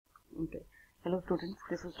Okay. Hello students,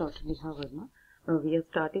 this is Dr. Neha Verma. We are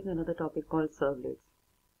starting another topic called servlets.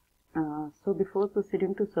 So before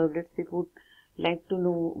proceeding to servlets, we would like to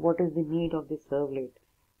know what is the need of the servlet.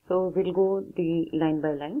 So we'll go the line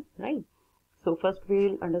by line, right? So first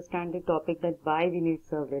we'll understand the topic that why we need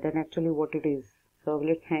servlet and actually what it is.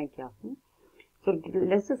 Servlets हैं क्या? So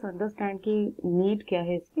let's just understand कि need क्या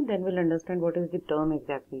है इसकी, then we'll understand what is the term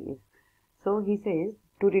exactly is. So he says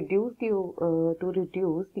to reduce the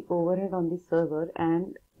overhead on the server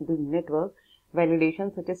and the network,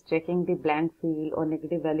 validation such as checking the blank field or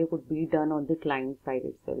negative value could be done on the client side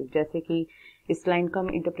itself. जैसे कि इस line का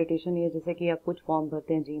interpretation ये जैसे कि आप कुछ form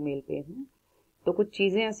भरते हैं जीमेल पे, तो कुछ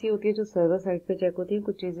चीजें ऐसी होती है जो सर्वर साइड पे चेक होती है,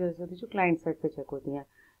 कुछ चीजें ऐसी होती है जो क्लाइंट साइड पे चेक होती हैं.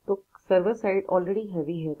 तो सर्वर साइड ऑलरेडी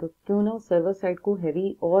हैवी है, तो क्यों ना सर्वर साइड को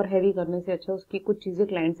हैवी करने से अच्छा उसकी कुछ चीजें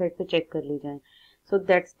क्लाइंट साइड पे चेक कर ली जाएं. So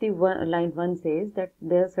that's the line 1 says that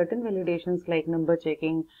there are certain validations like number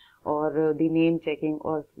checking or the name checking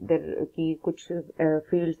or there की कुछ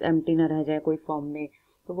fields empty ना रह जाए कोई form में,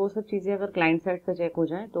 तो वो सब चीजें अगर client side पे check हो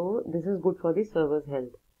जाए तो this is good for the server's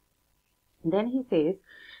health. Then he says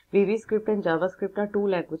VBScript and JavaScript are two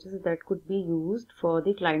languages that could be used for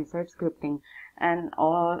the client side scripting, and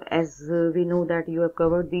or as we know that you have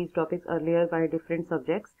covered these topics earlier by different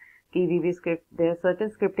subjects कि VBScript, there are certain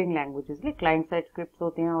scripting languages, like client side scripts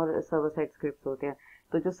होते हैं और server side scripts होते हैं.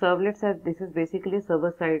 तो जो servlets है, this is basically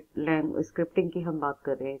server side scripting की हम बात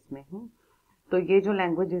कर रहे हैं इसमें. तो ये जो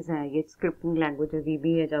languages हैं, ये scripting language है,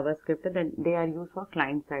 VB है, JavaScript है, then they are used for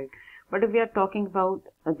client side. But if we are talking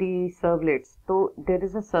about the servlets, तो there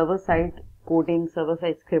is a server side coding, server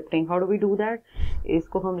side scripting. How do we do that?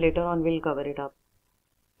 इसको हम later on will cover it up.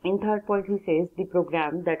 In third point, he says the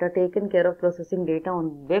programs that are taken care of processing data on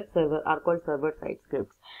web server are called server side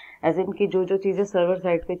scripts. As in कि जो चीजें server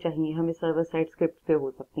side पे चाहिए हमें server side script पे हो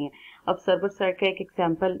सकती हैं. अब सर्वर साइड का एक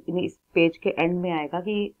एग्जांपल इस पेज के एंड में आएगा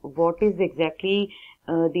कि what is exactly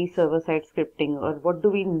the server side scripting और what do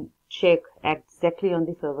we check exactly on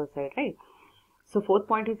the server side, right? So fourth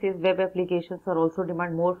point, he says web applications are also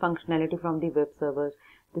demand more functionality from the web servers.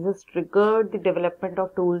 This has triggered the development of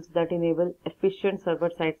tools that enable efficient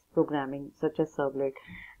server-side programming, such as Servlet,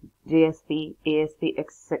 JSP, ASP,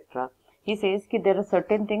 etc. He says कि there are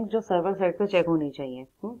certain things जो server side पे check होनी चाहिए.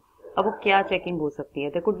 अब वो क्या checking हो सकती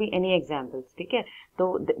है? There could be any examples, ठीक है? तो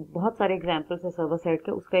बहुत सारे examples है server side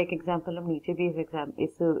के. उसका एक example हम नीचे भी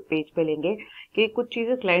इस पेज पे लेंगे कि कुछ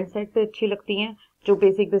चीजें client side पे अच्छी लगती हैं जो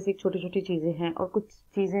बेसिक छोटी चीजें हैं, और कुछ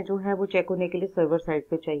चीजें जो है वो चेक होने के लिए सर्वर साइड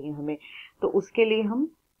पे चाहिए हमें. तो उसके लिए हम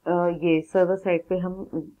ये सर्वर साइड पे हम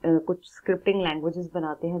कुछ स्क्रिप्टिंग लैंग्वेजेस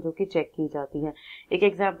बनाते हैं जो कि चेक की जाती हैं. एक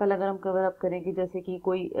एग्जांपल अगर हम कवर अप करें कि जैसे कि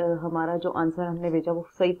कोई हमारा जो आंसर हमने भेजा वो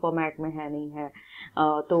सही फॉर्मेट में है नहीं है,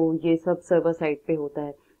 तो ये सब सर्वर साइड पे होता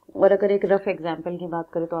है. और अगर एक रफ एग्जांपल की बात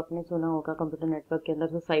करें तो आपने सुना होगा कंप्यूटर नेटवर्क के अंदर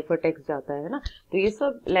जो साइफर टेक्स्ट जाता है ना, तो ये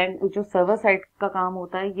सब जो सर्वर साइड का काम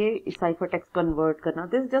होता है ये साइफर टेक्स्ट कन्वर्ट करना.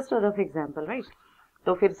 This just a rough example, right?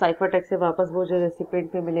 तो फिर साइफर टेक्स्ट से वापस वो जो रेसिपिएंट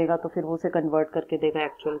पे मिलेगा तो फिर वो उसे कन्वर्ट करके देगा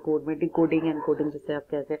एक्चुअल कोड में, डिकोडिंग एंड कोडिंग जिसे आप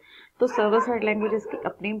कहते हैं. तो सर्वर साइड लैंग्वेजेस की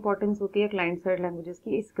अपनी इंपॉर्टेंस होती है, क्लाइंट साइड लैंग्वेजेस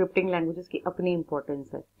की, स्क्रिप्टिंग लैंग्वेजेस की अपनी इंपॉर्टेंस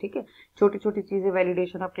है, ठीक है? छोटी चीजें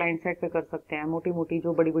वैलिडेशन आप क्लाइंट साइड पे कर सकते हैं, मोटी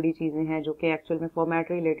जो बड़ी चीजें हैं जो कि एक्चुअल में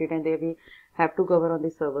फॉर्मेट रिलेटेड हैं, दे we have to cover on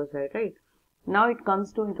the server side, right? Now it comes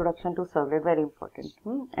to introduction to servlet, very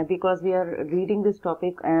important, because we are reading this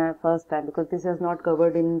topic first time, because this is not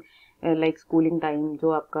covered in like schooling time.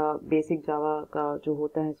 जो आपका basic Java का जो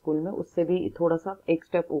होता है school में उससे भी थोड़ा सा एक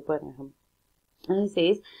स्टेप ऊपर है हम. And he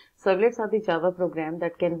says servlets are the Java program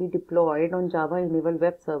that can be deployed on Java enabled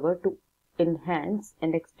web server to enhance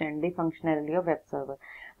and extend the functionality of web server.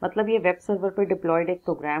 मतलब ये वेब सर्वर पर डिप्लॉयड एक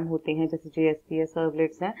प्रोग्राम होते हैं जैसे JSP है,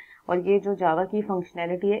 servlets हैं, और ये जो जावा की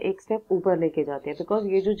फंक्शनैलिटी है एक स्टेप ऊपर लेके जाते हैं. बिकॉज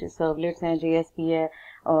ये जो सर्वलेट्स हैं, JSP है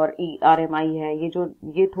और RMI है,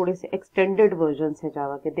 ये थोड़े से एक्सटेंडेड वर्जन्स है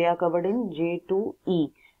जावा के. They are covered in J2E.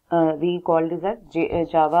 We called is eight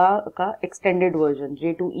जावा का extended version,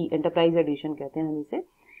 J2E enterprise edition कहते हैं हम इसे,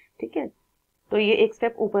 ठीक है? तो ये एक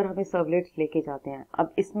स्टेप ऊपर हमें सर्वलेट्स लेके जाते हैं.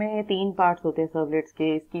 अब इसमें 3 पार्ट्स होते हैं सर्वलेट्स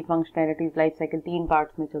के, इसकी फंक्शनैलिटीज लाइफ साइकिल 3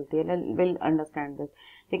 पार्ट्स में चलती है. Will understand this.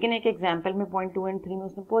 लेकिन एक एग्जांपल में पॉइंट 2 and 3 में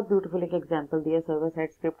उसने बहुत ब्यूटीफुल एक एग्जांपल दिया सर्वर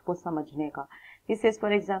साइड स्क्रिप्ट को समझने का. He says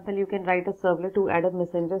for example you can write a servlet to add a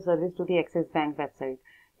messenger service to the axis bank website.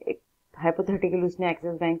 एक हाइपोथेटिकली उसने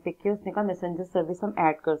एक्सिस बैंक पिक किया, उसने कहा मैसेंजर सर्विस हम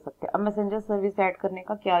ऐड कर सकते हैं. अब मैसेंजर सर्विस ऐड करने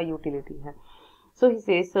का क्या यूटिलिटी है? So he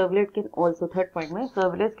says servlet can also, third point में,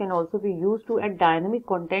 servlets can also be used to add dynamic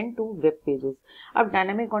content to web pages. अब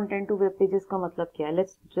dynamic content to web pages का मतलब क्या है?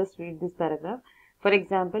 Let's just read this paragraph. For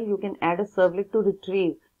example, you can add a servlet to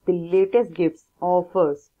retrieve the latest gifts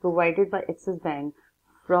offers provided by Axis Bank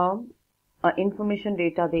from a information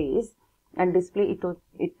database and display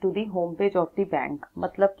it to the home page of the bank।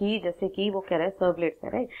 मतलब कि जैसे कि वो कह रहा है servlets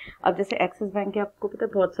है, right. अब जैसे एक्सिस बैंक के आपको पता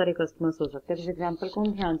है बहुत सारे कस्टमर्स हो सकते हैं। इस एग्जांपल को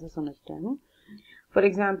हम ध्यान से समझते हैं। फॉर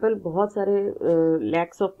एग्जाम्पल बहुत सारे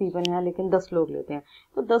लैक्स ऑफ पीपल हैं लेकिन 10 लोग लेते हैं,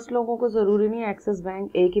 तो 10 लोगों को जरूरी नहीं है एक्सिस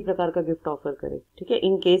बैंक एक ही प्रकार का गिफ्ट ऑफर करे, ठीक है।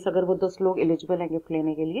 इन केस अगर वो 10 लोग एलिजिबल हैं गिफ्ट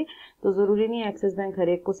लेने के लिए, तो जरूरी नहीं है एक्सिस बैंक हर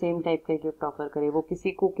एक को सेम टाइप का गिफ्ट ऑफर करे। वो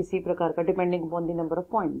किसी को किसी प्रकार का, depending upon the number of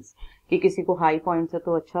points, कि किसी को हाई पॉइंट्स है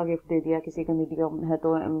तो अच्छा गिफ्ट दे दिया, किसी का मीडियम है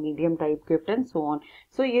तो medium type gift and so on.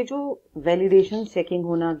 सो ये जो वैलिडेशन चेकिंग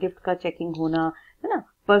होना, गिफ्ट का चेकिंग होना, है ना,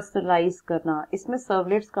 पर्सनलाइज करना, इसमें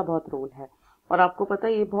सर्वलेट्स का बहुत रोल है। और आपको पता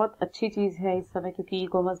है ये बहुत अच्छी चीज है इस समय, क्योंकि ई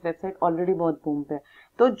कॉमर्स वेबसाइट ऑलरेडी बहुत बूम पे है।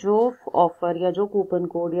 तो जो ऑफर या जो कूपन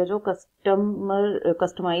कोड या जो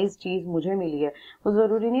कस्टमाइज चीज मुझे मिली है, वो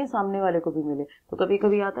जरूरी नहीं है सामने वाले को भी मिले। तो कभी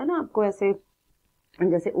कभी आता है ना आपको ऐसे,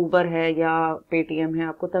 जैसे उबर है या पेटीएम है,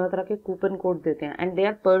 आपको तरह तरह के कूपन कोड देते हैं and they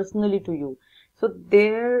are personally to you. So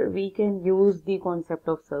there we can use the concept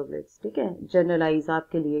of servlets, ठीक है, जनरलाइज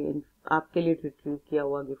आपके लिए रिट्रीव किया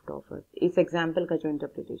हुआ गिफ्ट ऑफर। इस एग्जाम्पल का जो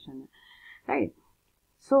इंटरप्रिटेशन है, राइट।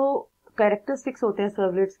 सो कैरेक्टरिस्टिक्स होते हैं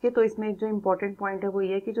सर्वलेट्स के। तो इसमें एक जो इम्पोर्टेंट पॉइंट है वो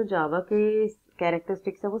ये है कि जो जावा के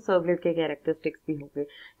कैरेक्टरिस्टिक्स है वो सर्वलेट के कैरेक्टरिस्टिक्स भी होंगे।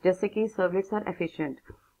 जैसे कि servlets are efficient.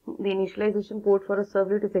 The initialisation code for a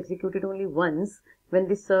servlet is executed only once when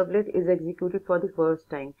this servlet is executed for the first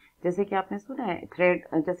time. जैसे कि आपने सुना है थ्रेड,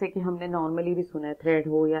 जैसे कि हमने नॉर्मली भी सुना है, थ्रेड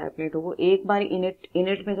हो या एप्लेट हो, वो एक बार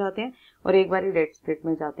इनिट में जाते हैं और एक बार डेट स्प्लिट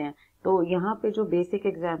में जाते हैं। तो यहाँ पे जो बेसिक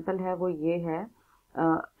एग्जाम्पल है वो ये है,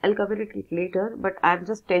 I'll cover it later, but I'm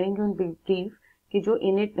just telling you in brief कि जो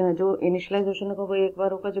इनिशियलाइजेशन होगा वो एक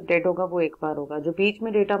बार होगा, जो डेट होगा वो एक बार होगा। जो बीच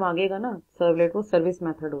में डेटा मांगेगा ना सर्वलेट, वो सर्विस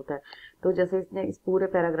मेथड होता है। तो जैसे इसने इस पूरे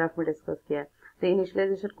पैराग्राफ में डिस्कस किया है, the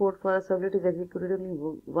initialization code for a servlet is executed only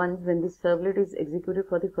once when the servlet is executed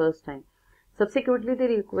for the first time. Subsequently, the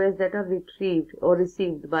requests that are retrieved or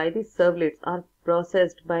received by the servlets are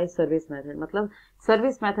processed by service method। मतलब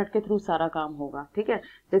service method के through सारा काम होगा, ठीक है।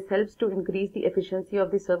 This helps to increase the efficiency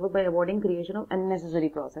of the server bye avoiding creation of unnecessary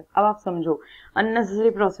process. अब आप समझो अननेसेसरी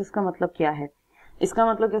प्रोसेस का मतलब क्या है। इसका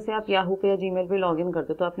मतलब जैसे आप याहू पे या जीमेल पे लॉगिन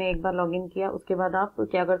करते हो, तो आपने एक बार लॉगिन किया, उसके बाद आप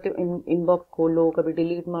क्या करते हो, इनबॉक्स खोलो, कभी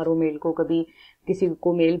डिलीट मारो मेल को, कभी किसी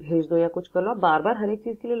को मेल भेज दो या कुछ कर लो। आप बार बार हर एक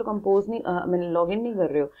चीज के लिए कंपोज नहीं लॉगिन नहीं कर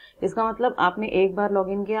रहे हो। इसका मतलब आपने एक बार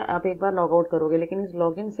लॉगिन किया, आप एक बार लॉग आउट करोगे, लेकिन इस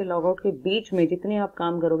लॉगिन से लॉग आउट के बीच में जितने आप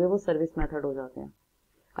काम करोगे वो सर्विस मेथड हो जाते हैं।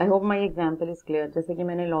 I hope my example is clear. जैसे कि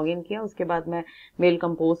मैंने लॉगिन किया, उसके बाद मैं मेल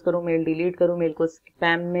कंपोज करूँ, मेल डिलीट करूँ, मेल को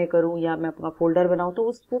स्पैम में करूँ, या मैं अपना फोल्डर बनाऊँ, तो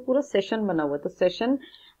उसको पूरा सेशन बना हुआ है। तो सेशन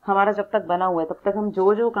हमारा जब तक बना हुआ है तब तक हम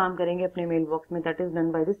जो काम करेंगे अपने मेल बॉक्स में, that is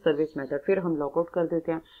done by this service method. फिर हम लॉग आउट कर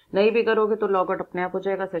देते हैं। नहीं भी करोगे तो लॉग आउट अपने आप हो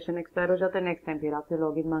जाएगा, सेशन एक्सपायर हो जाता है, नेक्स्ट टाइम फिर आपसे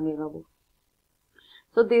लॉगिन मांगेगा वो।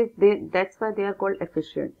 So that's why they are called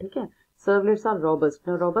efficient, ठीक है। Servlets are robust.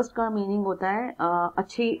 रोबस्ट का मीनिंग होता है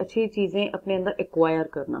अच्छी चीजें अपने अंदर एक्वायर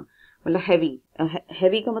करना, मतलब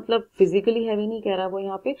हैवी का मतलब फिजिकली हैवी नहीं कह रहा वो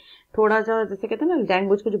यहाँ पे, थोड़ा सा जैसे कहते हैं ना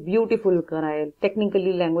लैंग्वेज को जो ब्यूटीफुल कराए,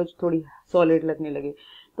 टेक्निकली लैंग्वेज थोड़ी सॉलिड लगने लगे।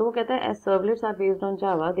 तो वो कहता है as servlets are based on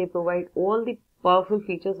Java, they provide all the powerful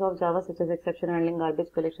features of Java such as exception handling, garbage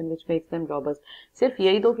collection, which makes them robust. सिर्फ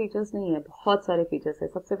यही 2 फीचर्स नहीं है, बहुत सारे फीचर्स है।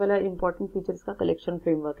 सबसे पहला इंपॉर्टेंट फीचर इसका कलेक्शन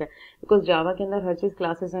फ्रेमवर्क है, बिकॉज जावा के अंदर हर चीज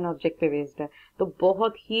क्लासेस एंड ऑब्जेक्ट पे बेस्ड है। तो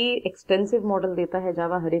बहुत ही एक्सटेंसिव मॉडल देता है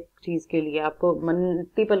जावा हर एक चीज के लिए। आपको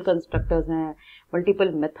मल्टीपल कंस्ट्रक्टर्स हैं,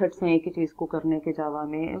 मल्टीपल मेथड्स हैं एक ही चीज को करने के जावा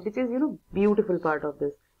में, which is beautiful part of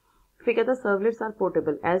this. फिर कहता है servlets are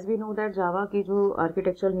portable. As we know that जावा की जो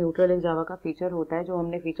आर्किटेक्चरल न्यूट्रल एक जावा का फीचर होता है, जो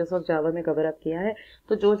हमने फीचर्स ऑफ जावा में कवर अप किया है,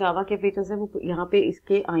 तो जो जावा के फीचर्स है वो यहाँ पे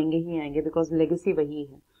इसके आएंगे ही आएंगे, बिकॉज लेगेसी वही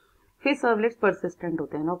है। फिर सर्वलेट्स परसिस्टेंट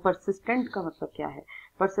होते हैं ना। परसिस्टेंट का मतलब क्या है?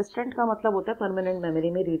 परसिस्टेंट का मतलब होता है परमानेंट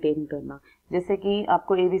मेमोरी में रिटेन करना। जैसे कि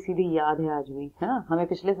आपको एबीसीडी याद है आज भी, है ना, हमें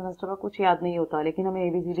पिछले सेमेस्टर का कुछ याद नहीं होता, लेकिन हमें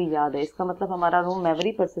एबीसीडी याद है, इसका मतलब हमारा वो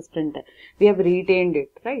मेमोरी परसिस्टेंट है, we have retained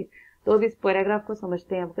it, right. तो अब इस पैराग्राफ को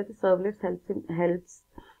समझते हैं। कहते हैं servlets helps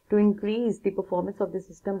to increase the performance of the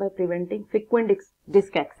system by preventing frequent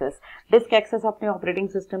disk access. Disk access अपने ऑपरेटिंग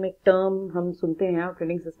सिस्टम, एक टर्म हम सुनते हैं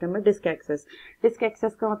ऑपरेटिंग सिस्टम में, डिस्क एक्सेस। डिस्क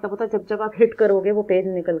एक्सेस का मतलब होता है जब जब आप हिट करोगे वो पेज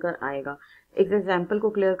निकल कर आएगा। एक एग्जाम्पल को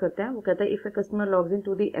क्लियर करते हैं। वो कहता है if a customer logs in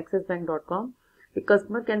to the accessbank.com, the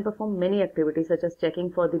customer can perform many activities such as checking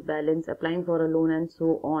for the balance, applying for a loan and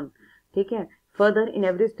so on, ठीक है। Further, in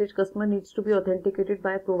every stage, customer needs to be authenticated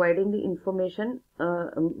by providing the information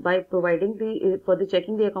for the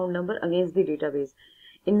checking the account number against the database.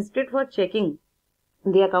 Instead, for checking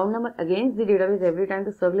the account number against the database every time,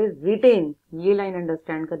 the servlet retain, ये line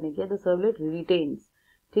understand करने की है, the servlet retains,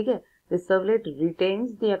 ठीक है, This servlet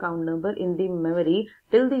retains the account number in the memory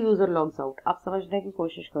till the user logs out. आप समझने की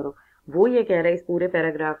कोशिश करो, वो ये कह रहा है इस पूरे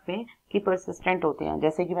पैराग्राफ में कि परसिस्टेंट होते हैं।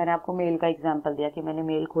 जैसे कि मैंने आपको मेल का एग्जांपल दिया कि मैंने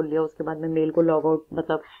मेल खोल लिया, उसके बाद मैं मेल को लॉग आउट,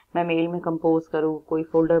 मतलब मैं मेल में कंपोज करूँ, कोई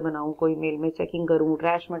फोल्डर बनाऊँ, कोई मेल में चेकिंग करूँ,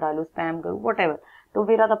 ट्रैश में डालूँ, स्पैम करूँ, व्हाटएवर, तो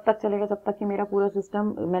मेरा तब तक चलेगा जब तक कि मेरा पूरा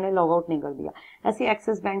सिस्टम मैंने लॉग आउट नहीं कर दिया। ऐसे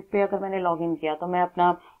एक्सिस बैंक पे अगर मैंने लॉग इन किया तो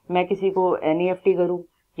मैं किसी को एनईएफटी करूँ,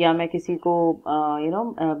 या मैं किसी को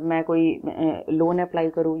मैं कोई लोन अप्लाई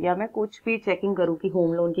करूँ, या मैं कुछ भी चेकिंग करूँ कि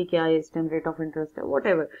होम लोन की क्या है, स्टैम्प रेट ऑफ इंटरेस्ट है,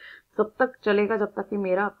 व्हाटएवर, तब तक चलेगा जब तक कि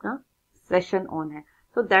मेरा अपना सेशन ऑन है।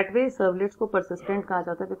 सो दैट वे सर्वलेट्स को परसिस्टेंट कहा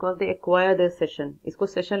जाता है because they acquire there session. इसको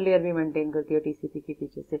सेशन लेयर भी मेंटेन करती है टीसीपी के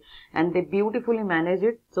पीछे से, and they beautifully manage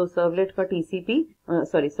it. So servlet का टीसीपी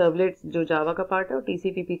सर्वलेट्स जो जावा का पार्ट है और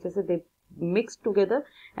टीसीपी पीछे से दे mix together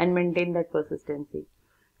and maintain that persistency.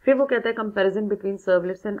 फिर वो कहता है comparison between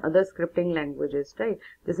servlets and other scripting languages, right.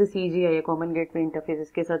 जैसे सीजीआई है, कॉमन गेटवे इंटरफेस,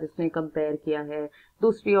 इसके साथ इसने कंपेयर किया है।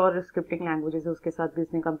 दूसरी और स्क्रिप्टिंग लैंग्वेजेस है उसके साथ भी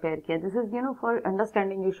इसने कंपेयर किया। This is for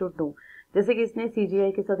understanding you should know. जैसे कि इसने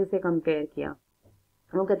सीजीआई के साथ इसे कंपेयर किया,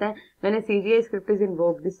 वो कहता है when A CGI script is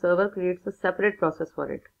invoked this server creates a separate process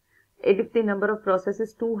for it. If the number of processes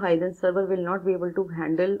is too high, then server will not be able to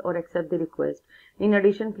handle or accept the request. In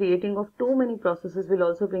addition, creating of too many processes will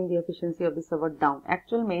also bring the efficiency of the server down.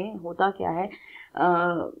 Actual में होता क्या है,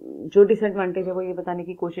 जो disadvantage है वो ये बताने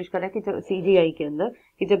की कोशिश कर रहा है कि सीजीआई के अंदर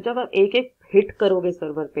कि जब आप एक एक हिट करोगे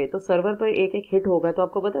सर्वर पे, तो सर्वर पर एक एक हिट होगा तो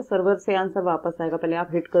आपको पता है सर्वर से आंसर वापस आएगा, पहले आप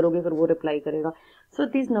हिट करोगे फिर वो रिप्लाई करेगा। So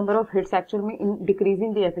this number of hits actual में in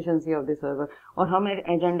decreasing the efficiency of the server. और हम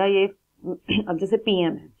एजेंडा ये, अब जैसे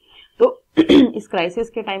पीएम है तो इस क्राइसिस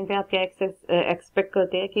के टाइम पे आप क्या एक्सपेक्ट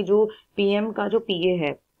करते हैं कि जो पीएम का जो पीए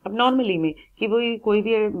है, अब नॉर्मली में कि वो कोई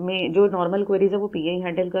भी में जो नॉर्मल क्वेरीज है वो पीए ही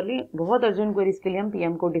हैंडल कर ले, बहुत अर्जेंट क्वेरीज के लिए हम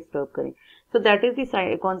पीएम को डिस्टर्ब करें। So that is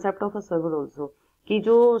the concept of a server also, कि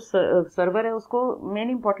जो सर्वर है उसको मेन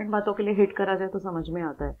इंपॉर्टेंट बातों के लिए हिट करा जाए तो समझ में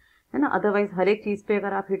आता है ना। अदरवाइज हर एक चीज पे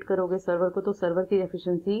अगर आप हिट करोगे सर्वर को तो सर्वर की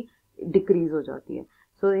एफिशिएंसी डिक्रीज हो जाती है।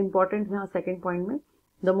 सो इम्पोर्टेंट यहाँ सेकेंड पॉइंट में,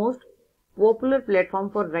 the most popular platform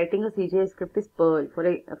for writing a CGI script is Perl.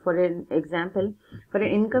 For an example, for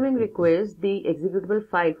an incoming request, the executable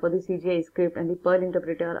file for the CGI script and the Perl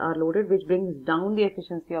interpreter are loaded, which brings down the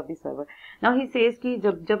efficiency of the server. Now he says कि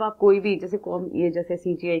जब आप कोई भी जैसे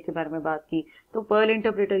CGI के बारे में बात की तो Perl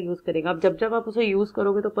interpreter यूज करेगा। अब जब आप उसे यूज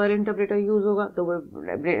करोगे तो Perl interpreter यूज होगा तो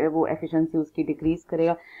वो एफिशिएंसी उसकी डिक्रीज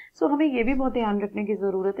करेगा। सो हमें ये भी बहुत ध्यान रखने की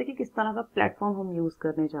जरूरत है कि किस तरह का प्लेटफॉर्म हम यूज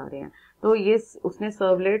करने जा रहे हैं। तो ये उसने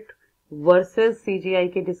सर्वलेट वर्सेस सीजीआई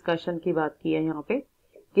के डिस्कशन की बात की है यहाँ पे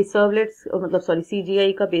कि सर्वलेट्स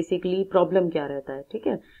सीजीआई का बेसिकली प्रॉब्लम क्या रहता है, ठीक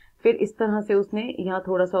है। फिर इस तरह से उसने यहाँ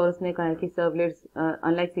थोड़ा सा और उसने कहा है कि servlets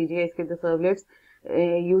unlike CGI the servlets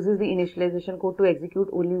uses the initialization code to execute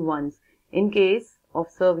only once. In case of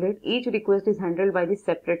servlet, each request is handled by the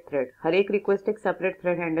separate thread. हर एक रिक्वेस्ट एक सेपरेट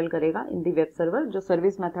थ्रेड हैंडल करेगा इन दी वेब सर्वर, जो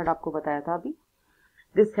service method आपको बताया था अभी।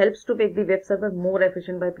 This helps to make the web server more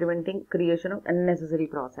efficient by preventing creation of unnecessary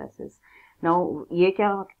processes. Now, ये क्या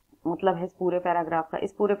मतलब है इस पूरे पैराग्राफ का?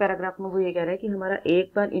 इस पूरे पैराग्राफ में वो ये कह रहा है कि हमारा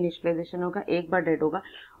एक बार इनिशियलाइजेशन होगा, एक बार डेट होगा,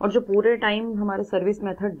 और जो पूरे टाइम हमारे सर्विस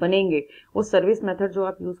मेथड बनेंगे वो सर्विस मेथड जो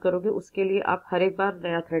आप यूज करोगे उसके लिए आप हर एक बार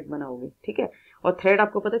नया थ्रेड बनाओगे, ठीक है। और थ्रेड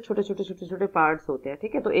आपको पता है छोटे छोटे पार्ट्स होते हैं,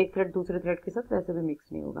 ठीक है। तो एक थ्रेड दूसरे थ्रेड के साथ वैसे भी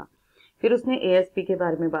मिक्स नहीं होगा। फिर उसने एएसपी के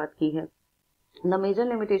बारे में बात की है। The major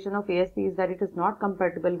limitation of ASP is that it is not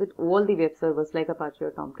compatible with all the web servers like Apache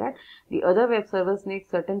or Tomcat. The other web servers need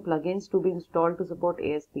certain plugins to be installed to support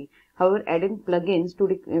ASP. However, adding plugins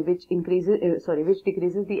which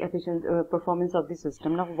decreases the performance of the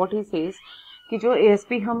system. Now, what he says कि जो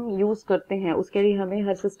ASP हम use करते हैं उसके लिए हमें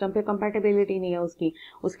हर system पे compatibility नहीं है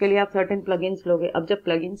उसके लिए आप सर्टेन प्लगइन्स लोगे। अब जब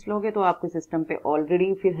प्लगइन्स लोगे तो आपके सिस्टम पे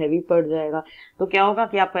ऑलरेडी फिर हैवी पड़ जाएगा, तो क्या होगा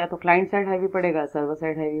कि आपका या तो क्लाइंट साइड हैवी पड़ेगा, सर्वर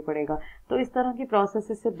साइड हैवी पड़ेगा। तो इस तरह की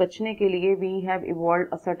प्रोसेसेस से बचने के लिए we have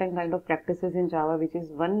evolved a certain kind of practices in Java, which is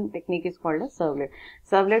one technique is called a servlet.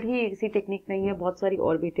 Servlet ही इसी टेक्निक नहीं है, बहुत सारी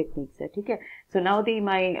और भी टेक्निक्स है, ठीक है। So now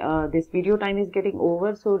this video time is getting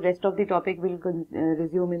over, so rest of the topic will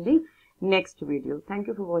resume in the next video. Thank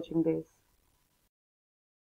you for watching this.